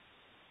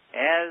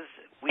As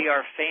we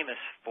are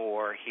famous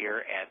for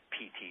here at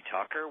PT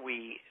Talker,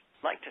 we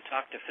like to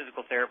talk to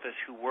physical therapists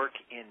who work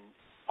in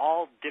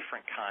all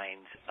different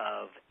kinds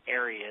of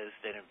areas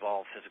that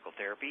involve physical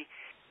therapy.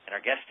 And our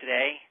guest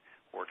today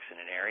works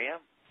in an area,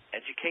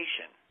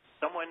 education.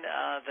 Someone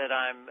that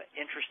I'm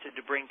interested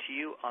to bring to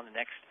you on the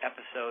next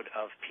episode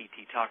of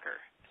PT Talker.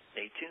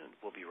 Stay tuned.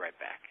 We'll be right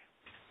back.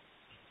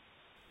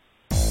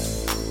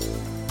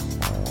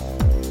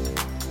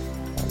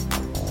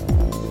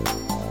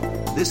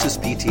 This is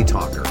PT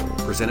Talker,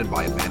 presented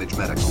by Advantage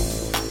Medical.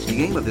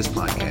 The aim of this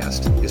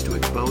podcast is to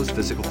expose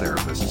physical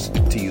therapists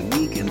to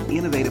unique and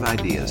innovative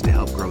ideas to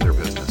help grow their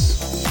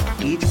business.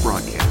 Each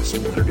broadcast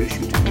will introduce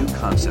you to new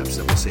concepts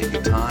that will save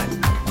you time,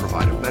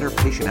 provide a better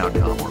patient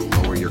outcome, or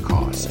lower your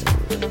cost.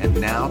 And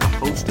now, the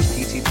host of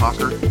PT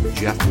Talker,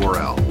 Jeff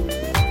Worrell.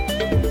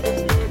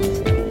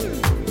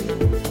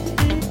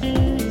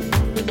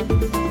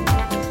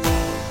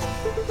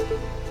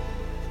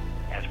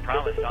 As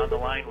promised, on the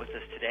line with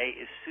us today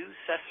is Sue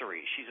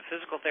Cesare. She's a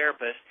physical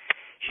therapist.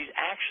 She's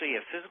actually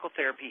a physical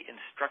therapy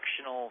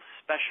instructional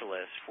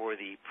specialist for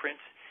the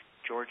Prince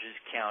George's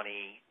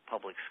County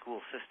Public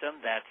School System.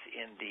 That's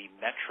in the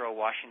Metro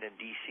Washington,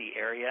 D.C.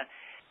 area.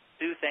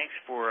 Sue, thanks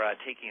for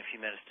taking a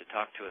few minutes to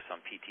talk to us on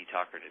PT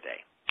Talker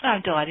today.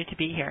 I'm delighted to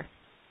be here.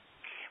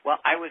 Well,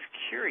 I was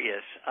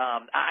curious.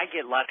 I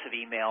get lots of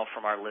email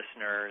from our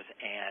listeners,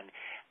 and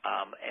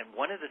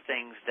one of the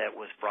things that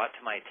was brought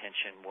to my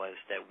attention was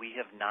that we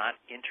have not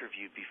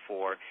interviewed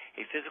before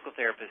a physical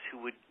therapist who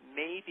would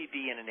maybe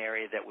be in an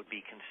area that would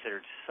be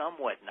considered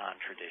somewhat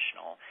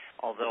non-traditional,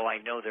 although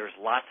I know there's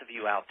lots of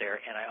you out there.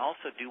 And I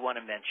also do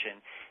want to mention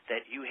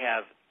that you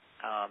have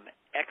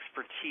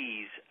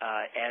expertise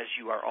as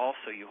you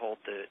hold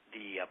the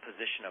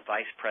position of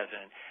Vice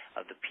President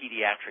of the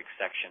Pediatric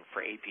Section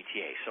for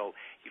APTA. So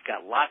you've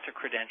got lots of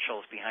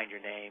credentials behind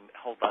your name,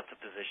 hold lots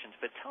of positions,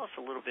 but tell us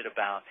a little bit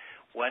about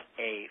what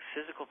a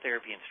physical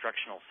therapy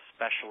instructional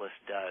specialist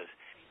does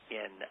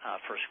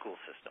for a school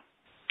system.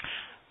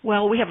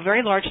 Well, we have a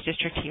very large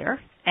district here,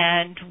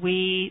 and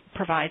we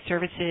provide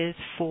services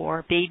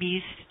for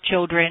babies,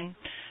 children,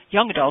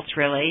 young adults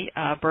really,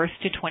 birth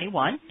to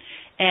 21.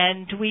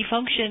 And we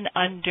function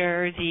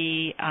under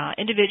the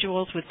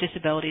Individuals with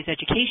Disabilities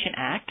Education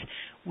Act.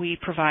 We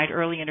provide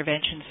early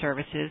intervention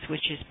services,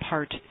 which is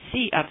Part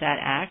C of that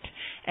act,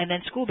 and then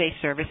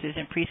school-based services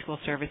and preschool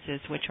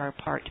services, which are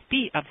Part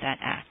B of that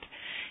act.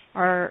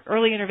 Our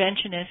early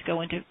interventionists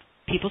go into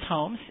people's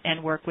homes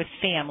and work with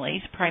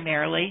families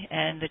primarily,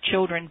 and the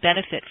children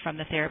benefit from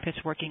the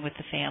therapists working with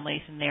the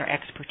families and their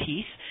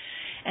expertise.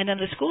 And in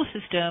the school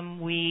system,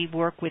 we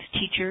work with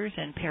teachers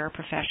and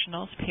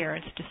paraprofessionals,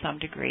 parents to some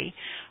degree,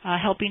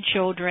 helping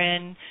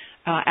children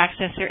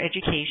access their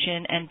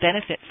education and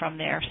benefit from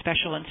their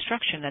special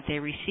instruction that they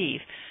receive.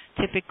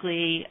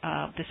 Typically,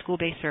 the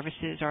school-based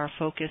services are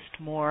focused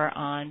more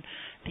on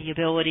the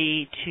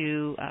ability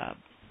to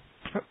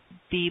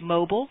be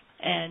mobile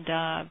and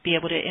be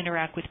able to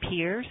interact with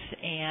peers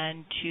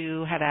and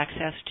to have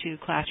access to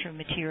classroom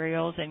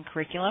materials and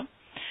curriculum.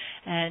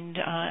 And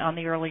on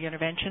the early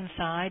intervention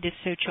side, it's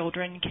so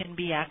children can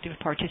be active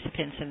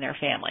participants in their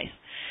families.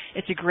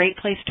 It's a great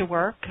place to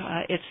work.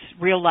 It's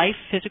real-life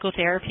physical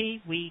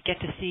therapy. We get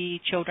to see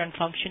children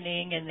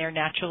functioning in their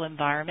natural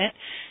environment,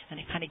 and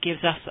it kind of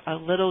gives us a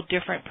little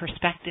different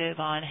perspective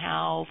on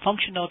how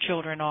functional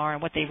children are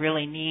and what they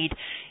really need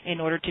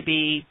in order to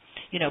be,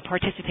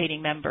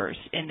 participating members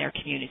in their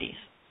communities.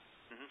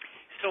 Mm-hmm.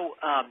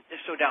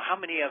 So now, how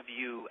many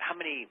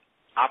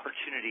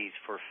opportunities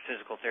for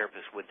physical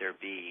therapists would there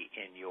be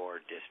in your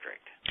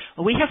district?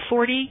 Well, we have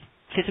 40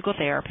 physical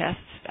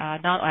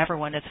therapists. Not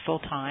everyone is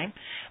full-time,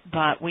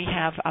 but we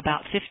have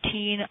about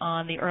 15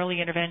 on the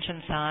early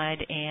intervention side,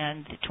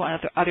 and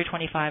the other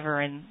 25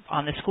 are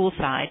on the school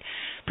side.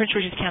 Prince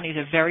George's County is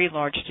a very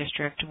large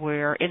district.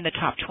 We're in the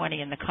top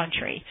 20 in the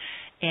country,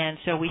 and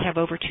so we have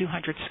over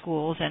 200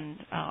 schools, and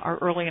our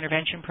early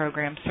intervention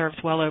program serves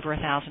well over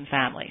 1,000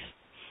 families.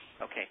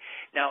 Okay.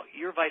 Now,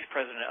 you're Vice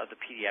President of the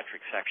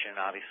Pediatric Section.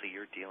 Obviously,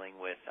 you're dealing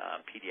with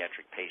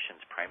pediatric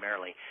patients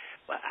primarily.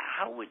 But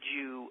how would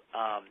you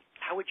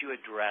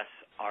address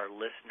our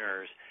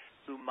listeners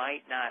who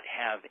might not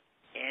have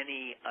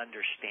any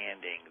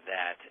understanding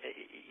that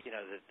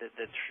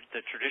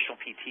the traditional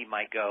PT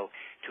might go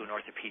to an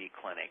orthopedic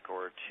clinic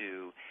or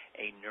to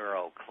a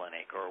neuro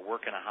clinic or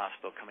work in a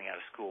hospital coming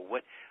out of school?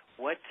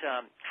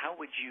 How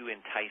would you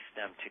entice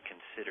them to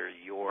consider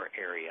your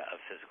area of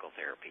physical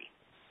therapy?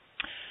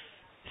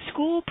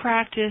 School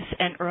practice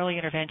and early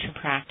intervention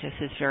practice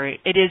is very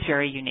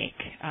unique.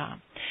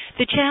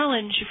 The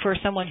challenge for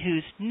someone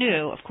who's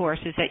new, of course,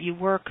 is that you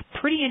work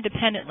pretty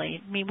independently.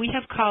 I mean, we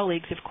have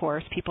colleagues, of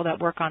course, people that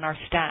work on our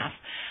staff,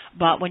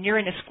 but when you're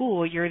in a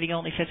school, you're the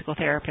only physical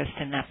therapist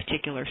in that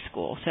particular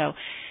school. So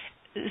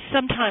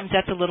sometimes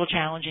that's a little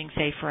challenging,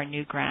 say, for a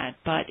new grad.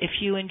 But if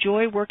you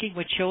enjoy working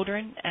with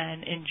children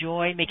and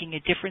enjoy making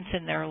a difference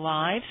in their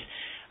lives,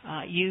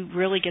 you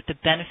really get the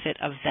benefit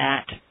of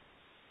that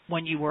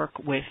when you work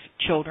with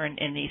children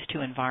in these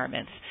two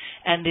environments.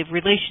 And the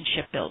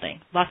relationship building.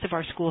 Lots of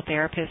our school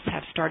therapists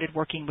have started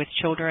working with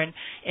children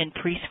in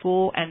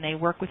preschool, and they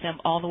work with them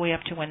all the way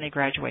up to when they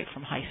graduate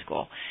from high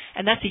school.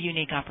 And that's a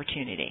unique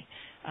opportunity.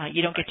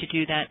 You don't get to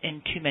do that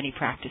in too many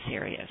practice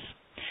areas.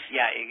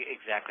 Yeah,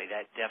 exactly.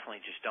 That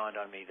definitely just dawned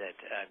on me that,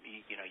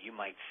 you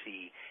might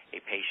see a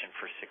patient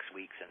for 6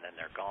 weeks and then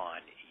they're gone.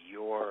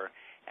 You're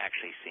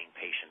actually seeing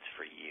patients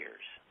for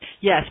years.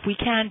 Yes, we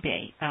can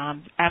be,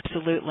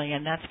 absolutely,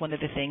 and that's one of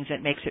the things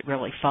that makes it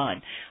really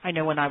fun. I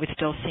know when I was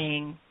still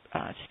seeing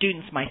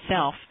students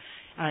myself,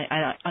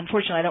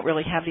 unfortunately I don't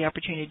really have the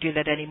opportunity to do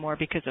that anymore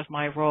because of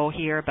my role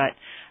here, but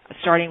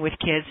starting with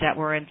kids that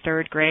were in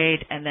third grade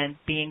and then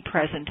being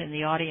present in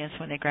the audience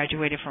when they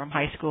graduated from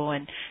high school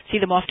and see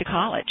them off to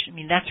college. I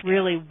mean, that's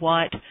really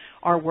what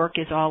our work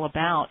is all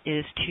about,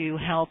 is to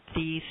help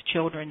these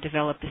children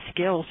develop the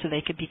skills so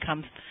they could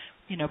become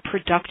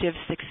productive,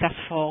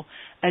 successful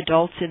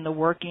adults in the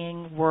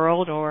working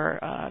world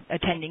or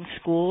attending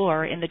school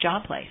or in the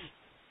job place.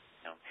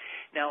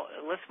 Now,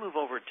 let's move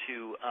over to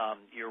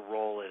your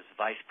role as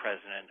Vice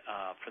President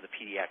for the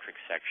Pediatric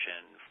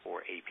Section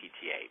for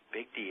APTA.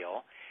 Big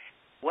deal.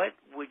 What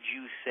would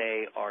you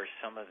say are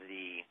some of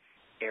the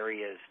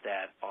areas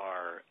that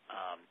are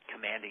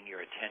commanding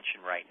your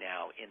attention right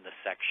now in the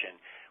section?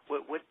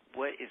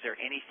 What is there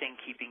anything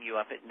keeping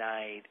you up at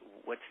night?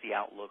 What's the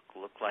outlook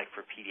look like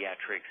for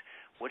pediatrics?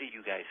 What are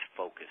you guys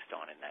focused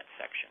on in that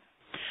section?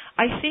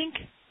 I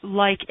think,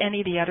 like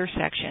any of the other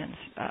sections,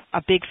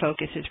 a big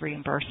focus is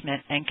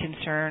reimbursement and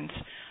concerns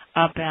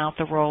about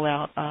the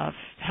rollout of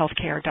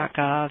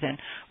healthcare.gov and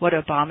what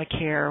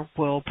Obamacare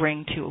will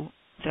bring to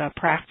the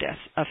practice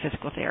of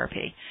physical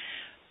therapy.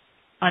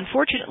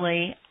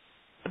 Unfortunately,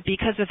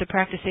 because of the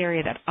practice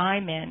area that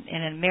I'm in,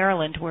 and in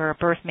Maryland, we're a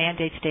birth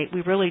mandate state,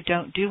 we really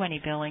don't do any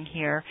billing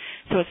here,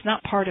 so it's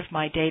not part of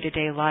my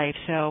day-to-day life.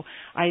 So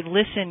I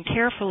listen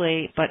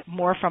carefully, but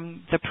more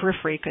from the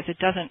periphery because it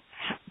doesn't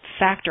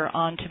factor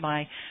onto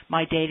my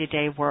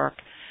day-to-day work.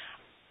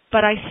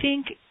 But I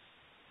think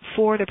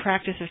for the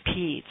practice of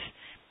peds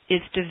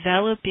is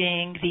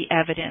developing the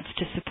evidence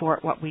to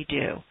support what we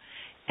do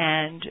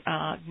and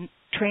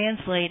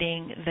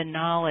translating the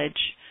knowledge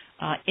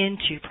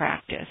into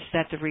practice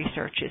that the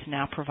research is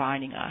now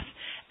providing us.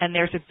 And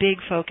there's a big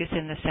focus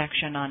in the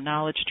section on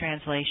knowledge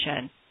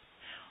translation,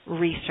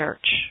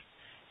 research,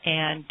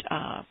 and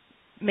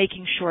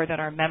making sure that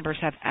our members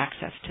have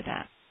access to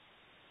that.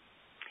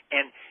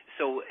 And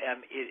so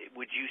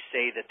would you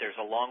say that there's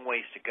a long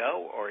ways to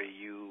go, or do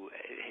you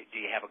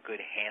have a good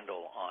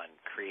handle on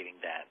creating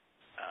that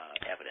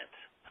evidence?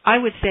 I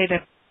would say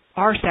that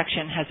our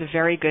section has a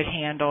very good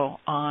handle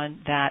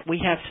on that.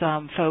 We have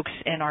some folks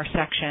in our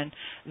section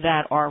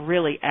that are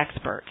really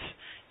experts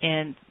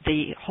in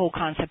the whole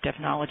concept of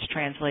knowledge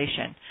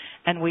translation.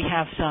 And we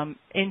have some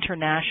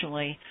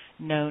internationally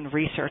known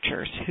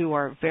researchers who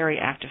are very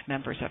active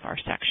members of our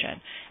section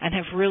and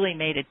have really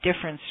made a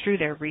difference through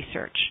their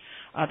research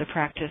of the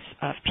practice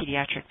of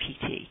pediatric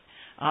PT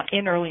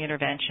in early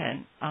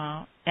intervention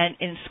and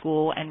in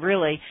school and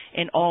really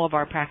in all of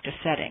our practice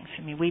settings.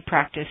 I mean, we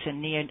practice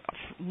in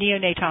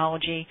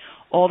neonatology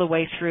all the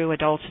way through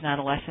adults and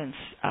adolescents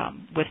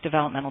with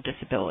developmental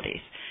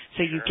disabilities.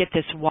 So you get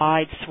this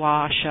wide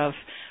swash of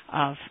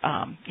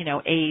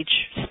age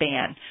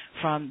span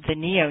from the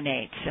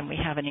neonates, and we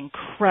have an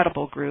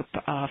incredible group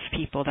of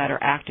people that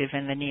are active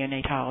in the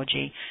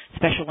neonatology.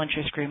 Special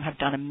interest group have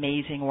done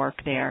amazing work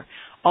there,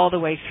 all the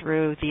way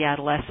through the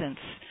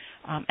adolescents.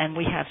 And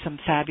we have some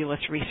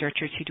fabulous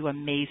researchers who do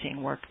amazing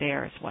work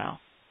there as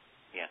well.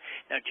 Yeah.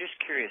 Now, just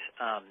curious,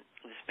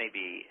 this may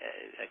be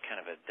a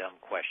kind of a dumb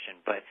question,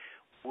 but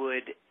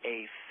would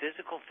a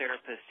physical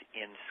therapist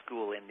in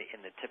school, in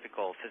the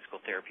typical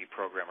physical therapy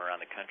program around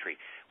the country,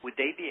 would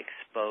they be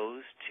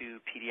exposed to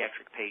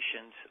pediatric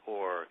patients,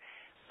 or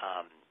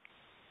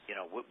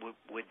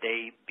would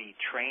they be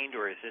trained,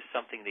 or is this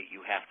something that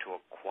you have to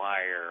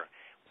acquire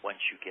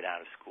once you get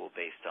out of school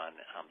based on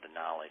the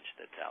knowledge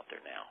that's out there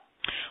now?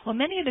 Well,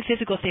 many of the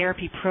physical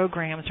therapy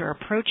programs are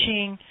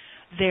approaching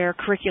their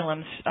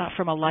curriculums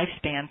from a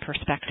lifespan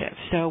perspective.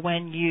 So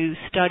when you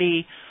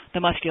study the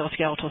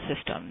musculoskeletal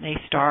system, they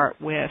start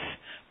with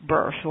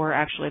birth, or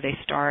actually they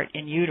start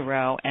in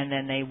utero, and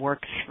then they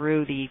work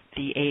through the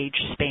age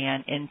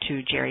span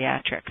into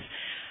geriatrics.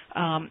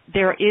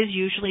 There is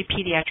usually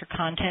pediatric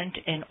content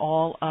in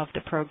all of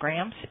the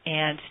programs,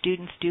 and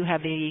students do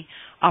have the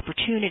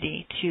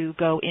opportunity to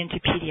go into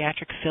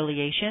pediatric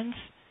affiliations.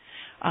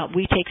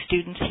 We take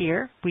students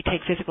here. We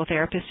take physical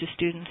therapists to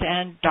students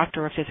and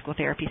doctor of physical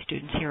therapy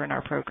students here in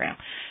our program.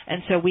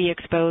 And so we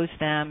expose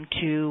them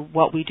to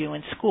what we do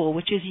in school,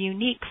 which is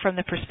unique from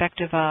the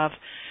perspective of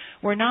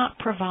we're not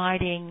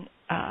providing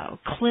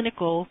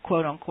clinical,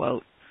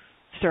 quote-unquote,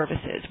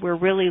 services. We're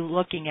really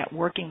looking at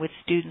working with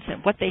students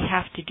and what they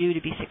have to do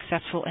to be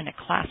successful in a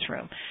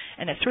classroom.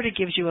 And it sort of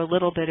gives you a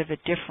little bit of a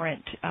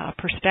different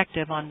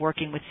perspective on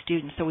working with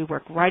students. So we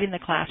work right in the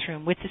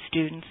classroom with the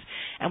students,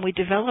 and we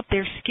develop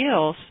their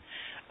skills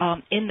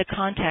in the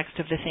context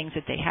of the things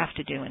that they have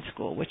to do in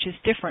school, which is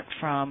different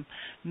from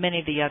many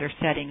of the other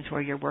settings where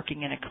you're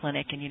working in a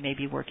clinic and you may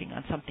be working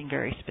on something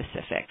very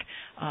specific,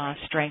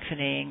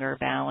 strengthening or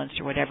balance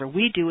or whatever.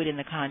 We do it in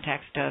the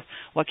context of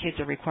what kids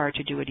are required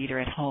to do it either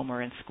at home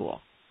or in school.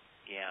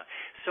 Yeah.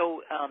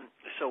 So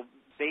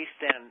based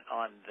then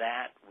on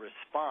that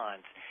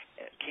response,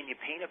 can you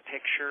paint a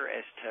picture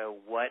as to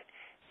what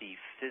the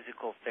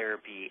physical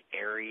therapy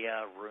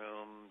area,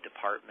 room,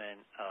 department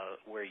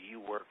where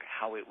you work,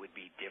 how it would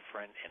be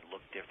different and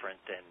look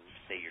different than,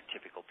 say, your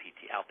typical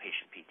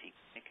outpatient PT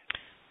clinic?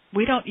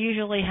 We don't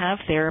usually have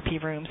therapy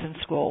rooms in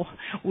school.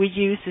 We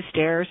use the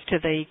stairs to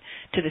the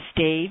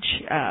stage.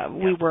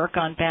 We work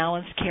on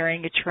balance,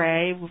 carrying a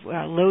tray,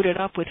 loaded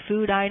up with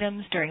food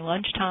items during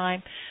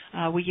lunchtime.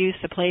 We use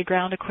the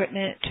playground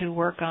equipment to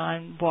work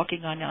on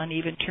walking on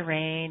uneven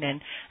terrain and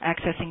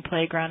accessing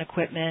playground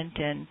equipment.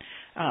 And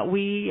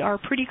we are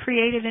pretty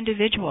creative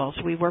individuals.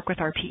 We work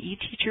with our PE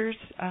teachers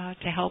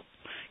to help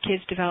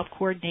kids develop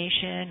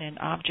coordination and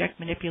object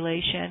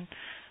manipulation.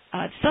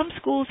 Some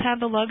schools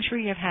have the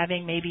luxury of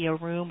having maybe a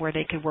room where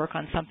they could work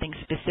on something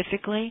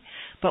specifically,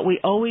 but we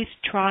always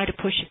try to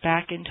push it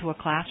back into a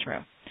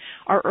classroom.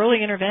 Our early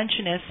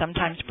interventionists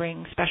sometimes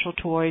bring special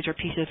toys or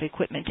pieces of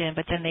equipment in,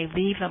 but then they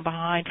leave them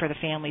behind for the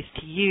families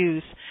to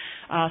use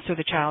so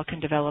the child can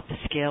develop the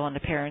skill and the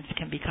parents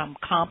can become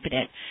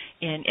competent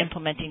in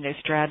implementing those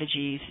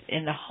strategies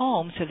in the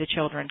home so the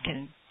children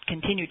can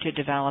continue to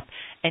develop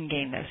and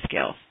gain those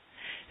skills.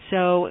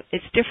 So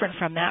it's different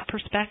from that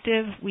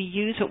perspective. We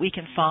use what we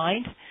can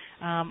find.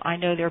 I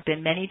know there have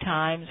been many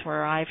times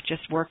where I've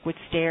just worked with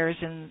stairs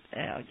and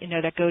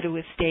that go to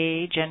a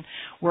stage and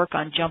work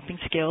on jumping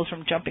skills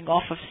from jumping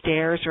off of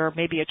stairs or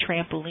maybe a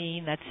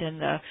trampoline that's in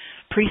the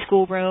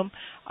preschool room.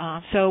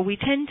 So we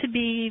tend to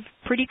be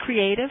pretty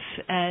creative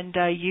and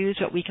use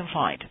what we can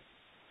find.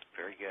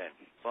 Very good.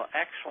 Well,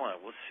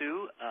 excellent. Well,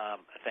 Sue,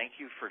 thank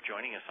you for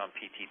joining us on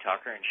PT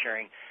Talker and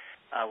sharing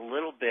a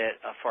little bit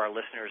for our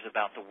listeners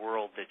about the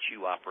world that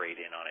you operate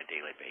in on a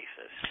daily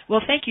basis. Well,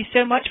 thank you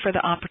so much for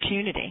the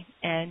opportunity,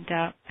 and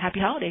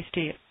happy holidays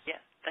to you. Yeah,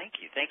 thank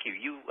you. Thank you.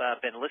 You've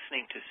been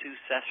listening to Sue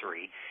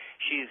Cesare.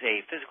 She's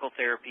a physical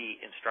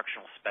therapy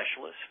instructional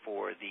specialist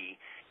for the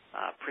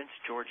Prince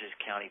George's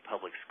County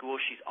Public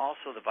Schools. She's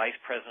also the vice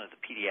president of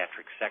the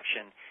pediatric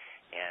section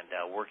and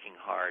working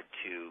hard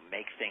to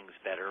make things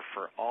better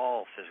for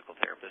all physical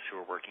therapists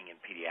who are working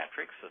in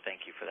pediatrics. So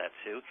thank you for that,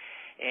 Sue.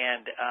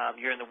 And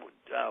you're in the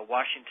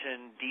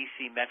Washington,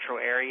 D.C.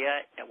 metro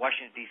area.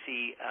 Washington,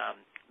 D.C.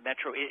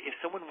 metro. If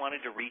someone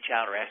wanted to reach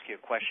out or ask you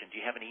a question, do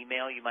you have an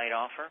email you might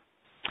offer?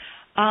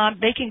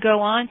 They can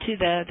go on to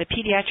the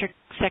pediatric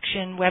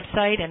section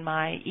website, and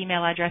my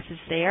email address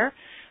is there.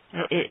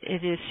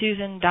 It is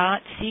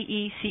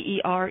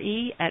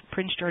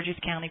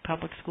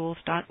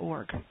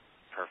susan.cecere@princegeorgescountypublicschools.org.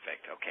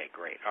 Perfect. Okay,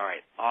 great. All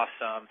right,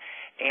 awesome.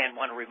 And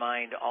want to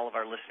remind all of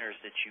our listeners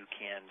that you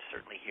can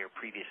certainly hear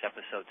previous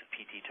episodes of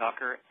PT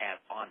Talker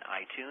on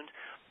iTunes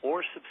or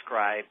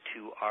subscribe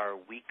to our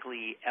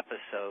weekly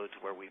episodes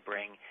where we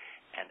bring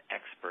an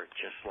expert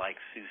just like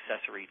Sue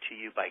Cesare to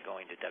you by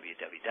going to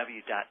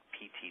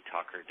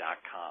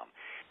www.pttalker.com.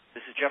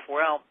 This is Jeff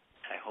Worrell.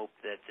 I hope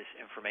that this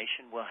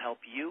information will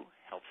help you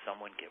help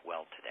someone get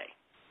well today.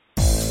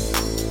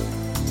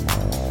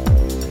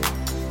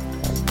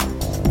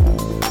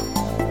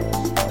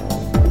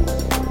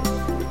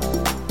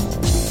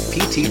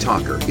 PT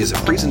Talker is a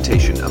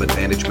presentation of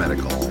Advantage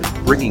Medical,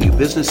 bringing you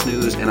business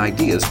news and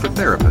ideas for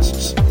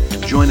therapists.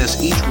 Join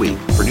us each week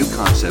for new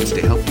concepts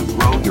to help you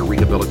grow your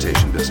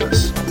rehabilitation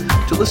business.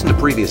 To listen to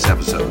previous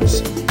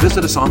episodes,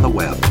 visit us on the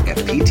web at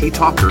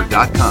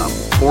pttalker.com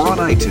or on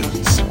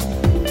iTunes.